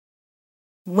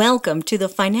Welcome to the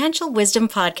Financial Wisdom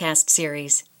Podcast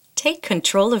series. Take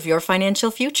control of your financial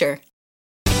future.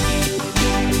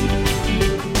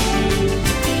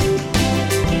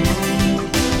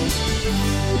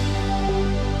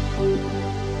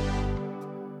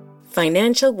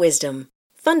 Financial Wisdom: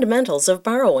 Fundamentals of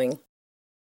Borrowing.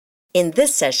 In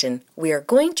this session, we are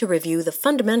going to review the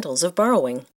fundamentals of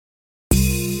borrowing.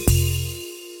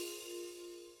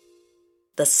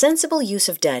 The sensible use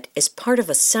of debt is part of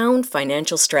a sound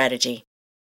financial strategy.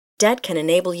 Debt can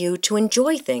enable you to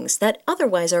enjoy things that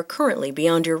otherwise are currently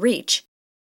beyond your reach.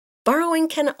 Borrowing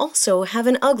can also have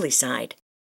an ugly side.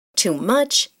 Too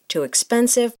much, too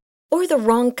expensive, or the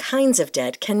wrong kinds of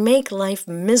debt can make life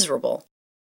miserable.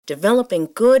 Developing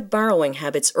good borrowing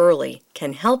habits early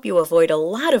can help you avoid a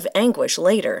lot of anguish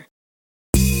later.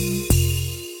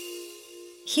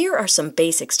 Here are some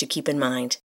basics to keep in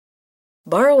mind.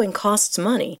 Borrowing costs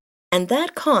money, and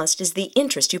that cost is the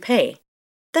interest you pay.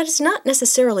 That is not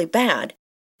necessarily bad.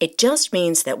 It just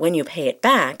means that when you pay it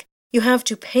back, you have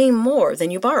to pay more than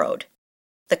you borrowed.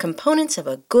 The components of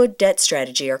a good debt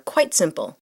strategy are quite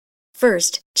simple.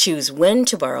 First, choose when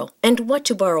to borrow and what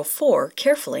to borrow for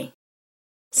carefully.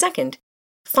 Second,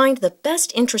 find the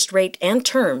best interest rate and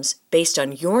terms based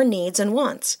on your needs and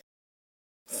wants.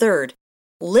 Third,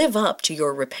 live up to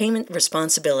your repayment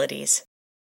responsibilities.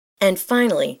 And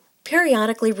finally,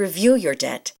 periodically review your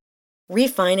debt.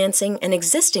 Refinancing an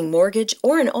existing mortgage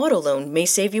or an auto loan may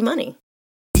save you money.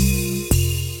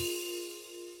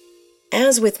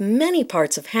 As with many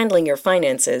parts of handling your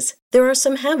finances, there are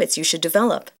some habits you should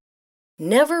develop.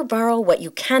 Never borrow what you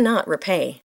cannot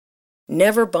repay.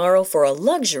 Never borrow for a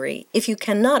luxury if you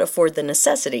cannot afford the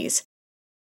necessities.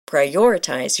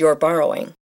 Prioritize your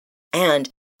borrowing.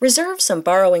 And reserve some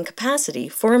borrowing capacity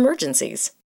for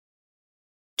emergencies.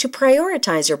 To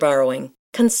prioritize your borrowing,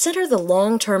 consider the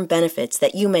long-term benefits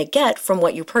that you may get from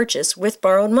what you purchase with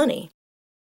borrowed money.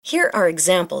 Here are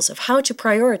examples of how to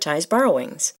prioritize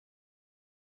borrowings.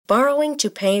 Borrowing to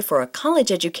pay for a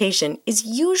college education is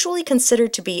usually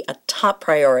considered to be a top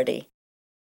priority.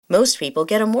 Most people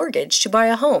get a mortgage to buy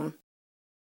a home.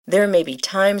 There may be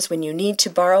times when you need to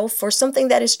borrow for something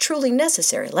that is truly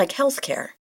necessary, like health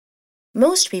care.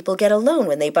 Most people get a loan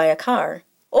when they buy a car,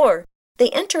 or they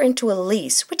enter into a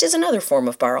lease, which is another form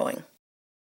of borrowing.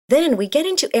 Then we get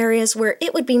into areas where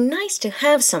it would be nice to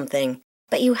have something,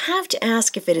 but you have to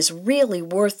ask if it is really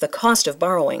worth the cost of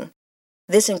borrowing.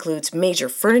 This includes major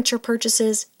furniture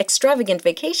purchases, extravagant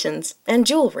vacations, and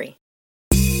jewelry.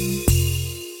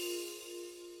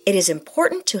 It is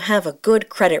important to have a good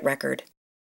credit record.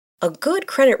 A good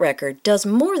credit record does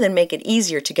more than make it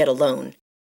easier to get a loan.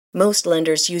 Most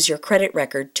lenders use your credit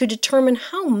record to determine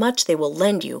how much they will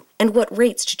lend you and what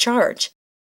rates to charge.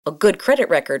 A good credit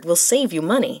record will save you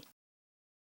money.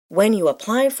 When you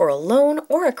apply for a loan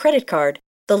or a credit card,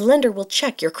 the lender will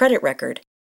check your credit record.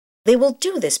 They will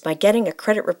do this by getting a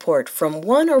credit report from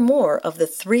one or more of the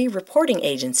 3 reporting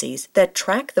agencies that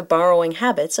track the borrowing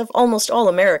habits of almost all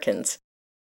Americans.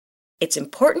 It's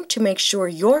important to make sure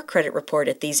your credit report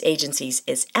at these agencies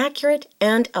is accurate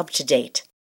and up to date.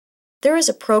 There is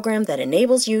a program that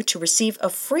enables you to receive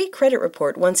a free credit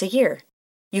report once a year.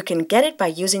 You can get it by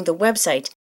using the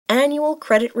website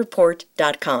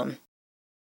annualcreditreport.com.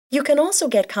 You can also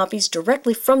get copies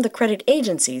directly from the credit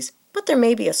agencies, but there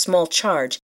may be a small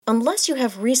charge unless you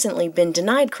have recently been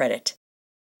denied credit.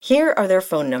 Here are their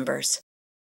phone numbers.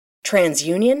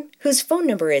 TransUnion, whose phone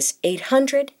number is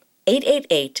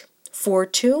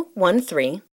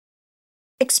 800-888-4213.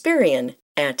 Experian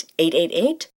at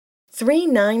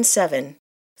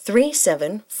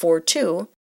 888-397-3742,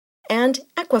 and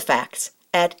Equifax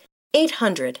at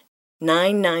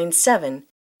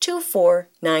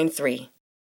 800-997-2493.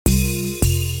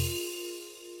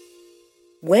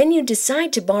 When you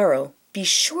decide to borrow, be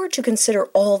sure to consider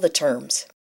all the terms.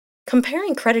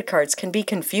 Comparing credit cards can be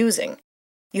confusing.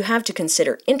 You have to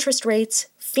consider interest rates,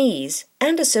 fees,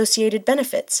 and associated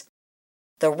benefits.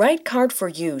 The right card for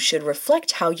you should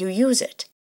reflect how you use it.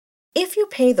 If you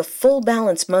pay the full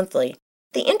balance monthly,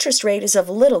 the interest rate is of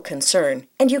little concern,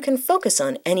 and you can focus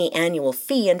on any annual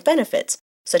fee and benefits,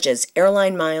 such as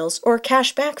airline miles or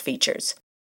cash back features.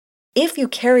 If you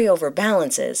carry over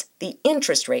balances, the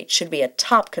interest rate should be a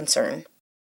top concern.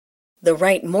 The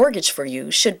right mortgage for you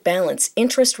should balance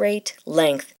interest rate,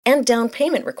 length, and down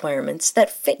payment requirements that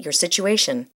fit your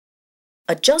situation.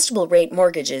 Adjustable rate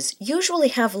mortgages usually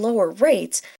have lower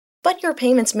rates, but your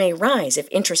payments may rise if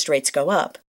interest rates go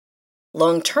up.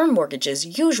 Long-term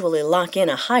mortgages usually lock in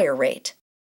a higher rate.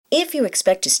 If you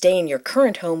expect to stay in your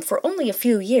current home for only a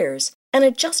few years, an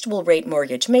adjustable rate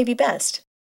mortgage may be best.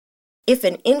 If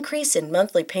an increase in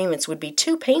monthly payments would be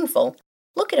too painful,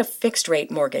 look at a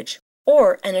fixed-rate mortgage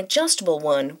or an adjustable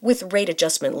one with rate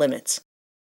adjustment limits.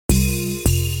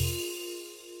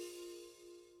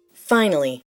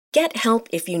 Finally, get help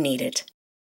if you need it.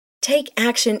 Take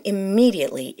action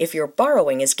immediately if your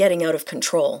borrowing is getting out of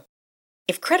control.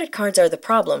 If credit cards are the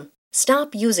problem,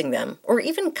 stop using them or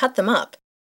even cut them up.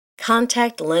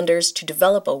 Contact lenders to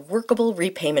develop a workable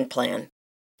repayment plan.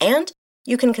 And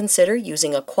you can consider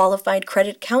using a qualified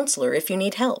credit counselor if you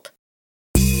need help.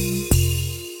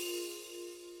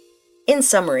 In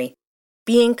summary,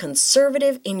 being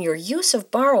conservative in your use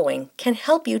of borrowing can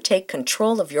help you take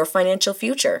control of your financial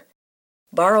future.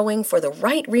 Borrowing for the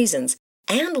right reasons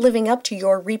and living up to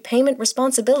your repayment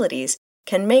responsibilities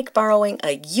can make borrowing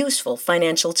a useful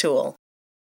financial tool.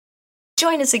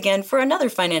 Join us again for another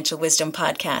Financial Wisdom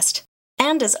podcast.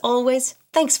 And as always,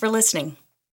 thanks for listening.